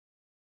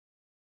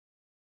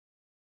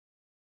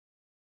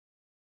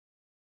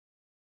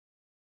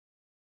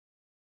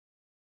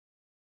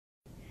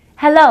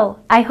Hello,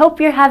 I hope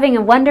you're having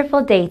a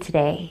wonderful day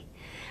today.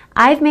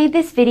 I've made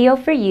this video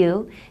for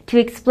you to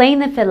explain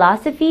the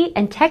philosophy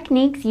and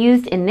techniques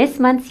used in this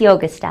month's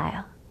yoga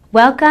style.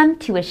 Welcome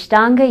to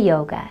Ashtanga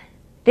Yoga.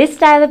 This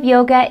style of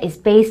yoga is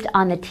based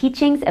on the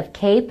teachings of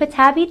K.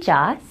 Pattabhi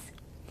Jas.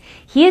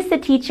 He is the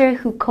teacher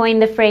who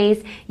coined the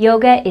phrase,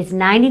 yoga is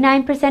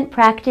 99%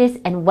 practice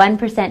and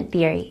 1%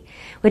 theory,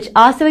 which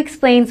also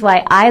explains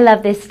why I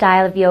love this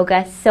style of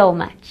yoga so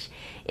much.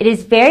 It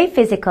is very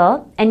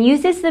physical and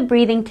uses the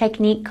breathing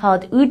technique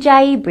called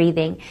Ujjayi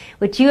breathing,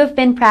 which you have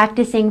been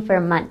practicing for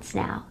months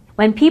now.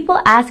 When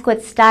people ask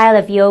what style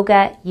of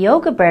yoga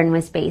Yoga Burn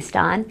was based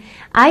on,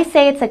 I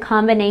say it's a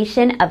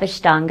combination of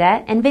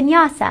Ashtanga and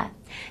Vinyasa.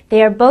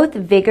 They are both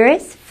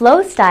vigorous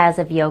flow styles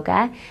of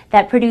yoga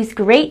that produce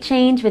great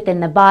change within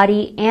the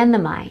body and the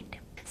mind.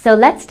 So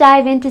let's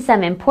dive into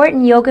some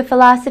important yoga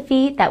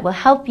philosophy that will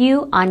help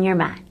you on your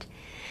mat.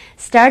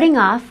 Starting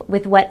off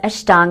with what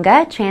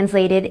Ashtanga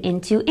translated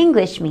into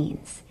English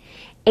means,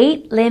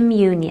 8-limb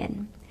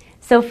union.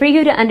 So for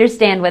you to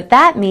understand what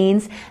that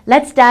means,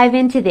 let's dive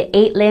into the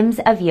 8 limbs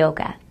of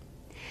yoga.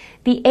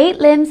 The 8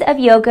 limbs of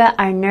yoga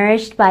are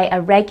nourished by a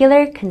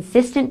regular,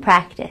 consistent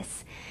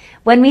practice.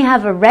 When we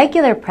have a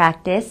regular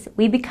practice,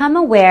 we become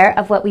aware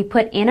of what we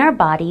put in our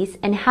bodies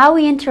and how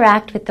we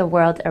interact with the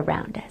world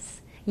around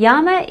us.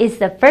 Yama is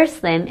the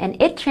first limb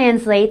and it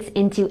translates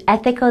into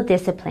ethical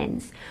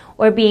disciplines,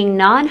 or being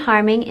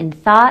non-harming in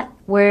thought,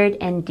 word,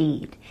 and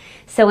deed.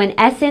 So in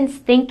essence,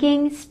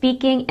 thinking,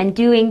 speaking, and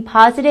doing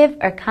positive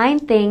or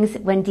kind things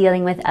when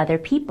dealing with other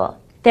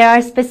people. There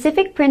are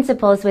specific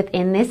principles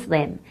within this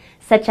limb,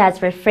 such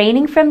as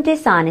refraining from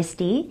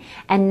dishonesty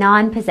and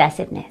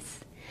non-possessiveness.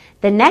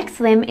 The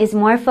next limb is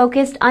more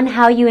focused on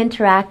how you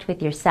interact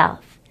with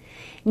yourself.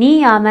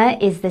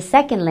 Niyama is the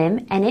second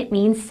limb and it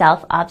means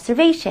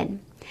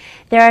self-observation.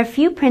 There are a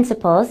few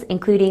principles,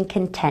 including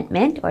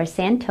contentment or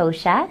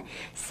santosha,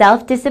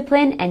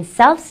 self-discipline, and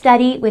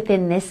self-study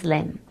within this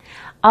limb,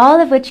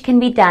 all of which can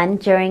be done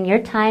during your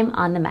time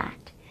on the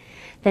mat.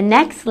 The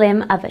next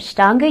limb of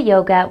Ashtanga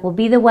Yoga will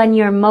be the one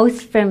you're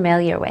most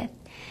familiar with.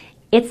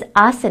 It's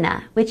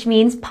asana, which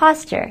means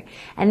posture,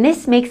 and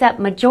this makes up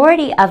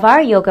majority of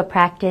our yoga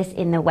practice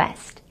in the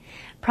West.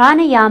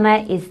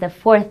 Pranayama is the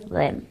fourth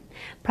limb.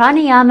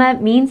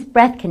 Pranayama means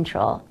breath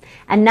control,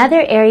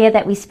 another area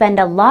that we spend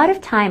a lot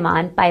of time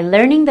on by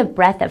learning the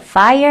breath of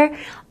fire,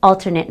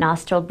 alternate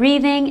nostril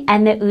breathing,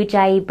 and the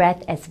Ujjayi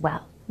breath as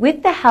well.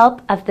 With the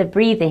help of the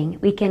breathing,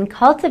 we can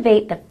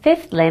cultivate the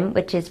fifth limb,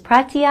 which is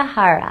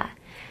pratyahara.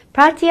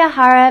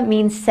 Pratyahara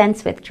means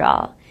sense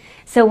withdrawal.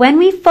 So when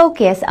we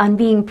focus on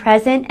being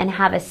present and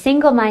have a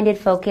single-minded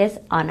focus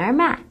on our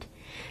mat.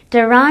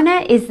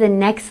 Dharana is the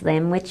next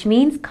limb, which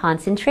means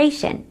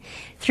concentration.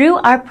 Through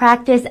our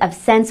practice of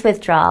sense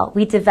withdrawal,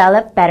 we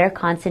develop better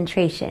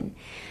concentration,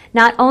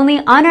 not only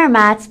on our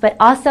mats, but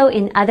also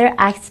in other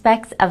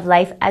aspects of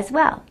life as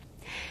well.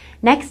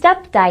 Next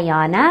up,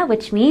 dhyana,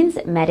 which means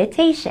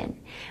meditation.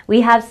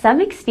 We have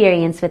some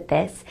experience with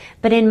this,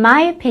 but in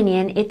my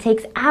opinion, it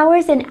takes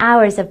hours and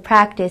hours of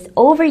practice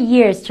over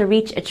years to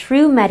reach a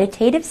true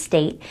meditative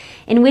state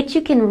in which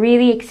you can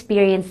really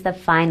experience the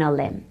final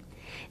limb.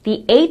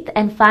 The 8th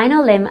and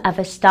final limb of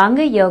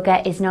Ashtanga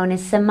Yoga is known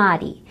as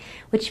samadhi,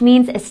 which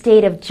means a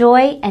state of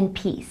joy and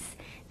peace.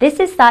 This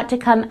is thought to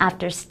come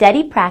after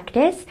steady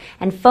practice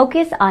and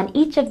focus on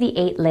each of the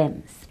 8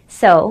 limbs.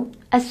 So,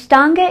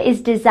 Ashtanga is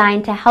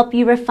designed to help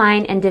you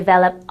refine and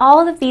develop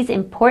all of these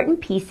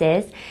important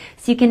pieces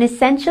so you can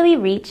essentially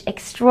reach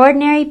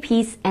extraordinary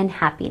peace and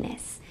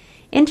happiness.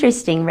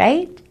 Interesting,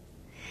 right?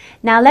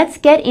 Now let's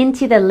get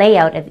into the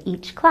layout of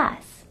each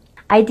class.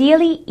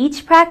 Ideally,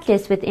 each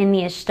practice within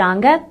the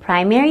Ashtanga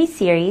primary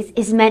series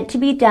is meant to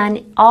be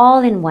done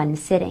all in one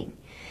sitting.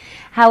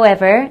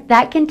 However,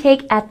 that can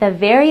take at the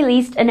very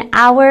least an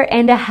hour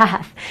and a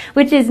half,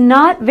 which is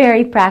not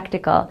very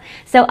practical.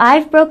 So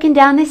I've broken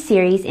down the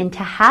series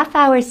into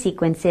half-hour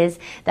sequences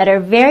that are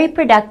very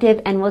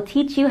productive and will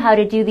teach you how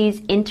to do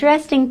these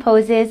interesting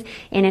poses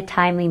in a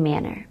timely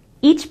manner.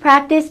 Each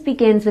practice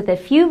begins with a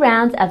few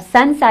rounds of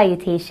sun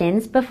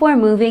salutations before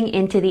moving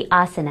into the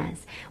asanas,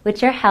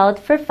 which are held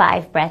for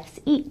 5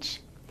 breaths each.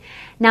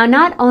 Now,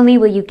 not only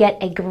will you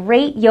get a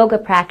great yoga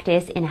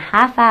practice in a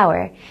half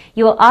hour,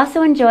 you will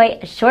also enjoy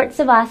a short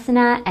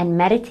savasana and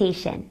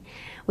meditation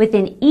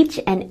within each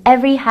and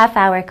every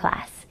half-hour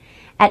class.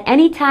 At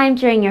any time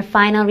during your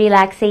final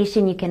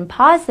relaxation, you can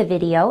pause the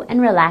video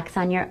and relax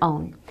on your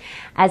own,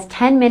 as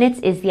 10 minutes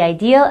is the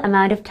ideal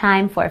amount of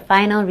time for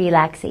final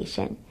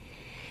relaxation.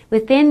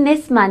 Within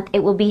this month,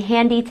 it will be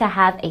handy to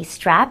have a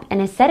strap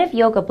and a set of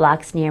yoga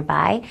blocks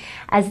nearby,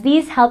 as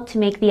these help to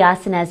make the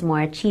asanas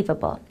more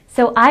achievable.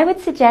 So I would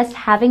suggest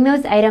having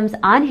those items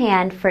on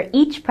hand for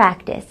each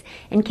practice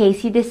in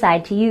case you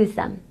decide to use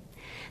them.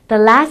 The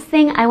last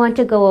thing I want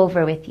to go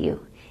over with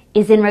you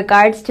is in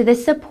regards to the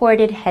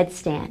supported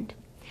headstand.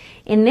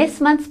 In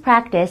this month's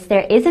practice,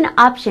 there is an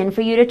option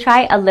for you to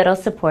try a little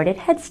supported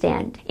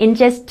headstand in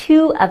just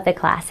 2 of the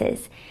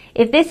classes.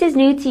 If this is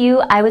new to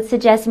you, I would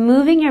suggest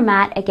moving your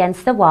mat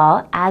against the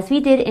wall as we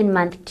did in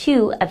month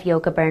 2 of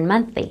Yoga Burn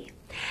Monthly.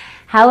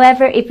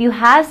 However, if you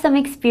have some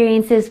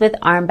experiences with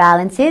arm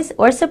balances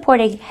or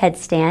supporting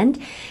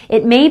headstand,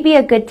 it may be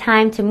a good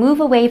time to move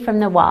away from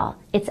the wall.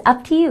 It's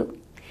up to you.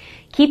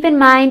 Keep in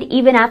mind,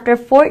 even after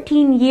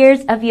 14 years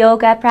of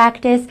yoga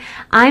practice,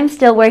 I'm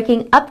still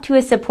working up to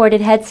a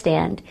supported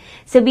headstand.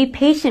 So be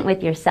patient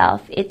with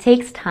yourself. It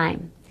takes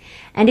time.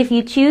 And if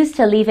you choose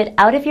to leave it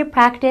out of your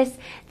practice,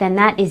 then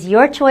that is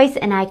your choice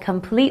and I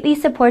completely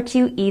support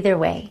you either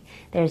way.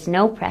 There's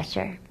no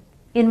pressure.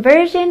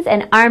 Inversions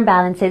and arm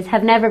balances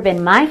have never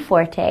been my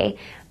forte,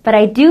 but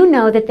I do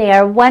know that they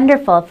are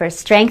wonderful for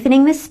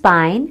strengthening the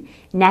spine,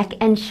 neck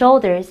and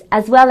shoulders,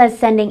 as well as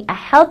sending a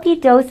healthy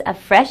dose of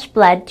fresh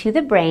blood to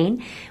the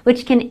brain,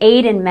 which can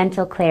aid in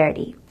mental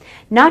clarity.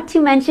 Not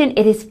to mention,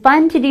 it is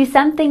fun to do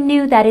something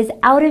new that is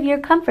out of your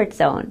comfort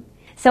zone.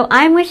 So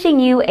I'm wishing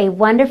you a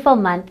wonderful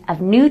month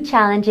of new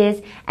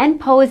challenges and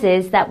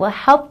poses that will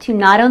help to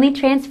not only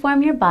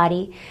transform your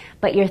body,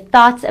 but your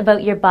thoughts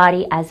about your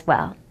body as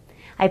well.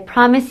 I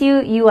promise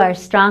you, you are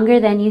stronger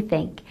than you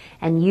think,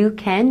 and you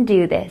can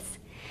do this.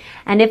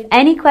 And if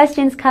any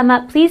questions come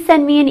up, please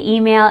send me an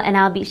email and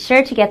I'll be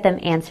sure to get them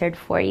answered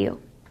for you.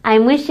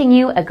 I'm wishing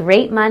you a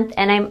great month,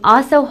 and I'm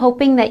also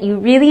hoping that you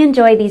really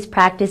enjoy these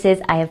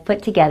practices I have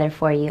put together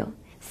for you.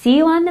 See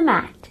you on the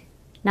mat.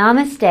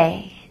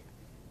 Namaste.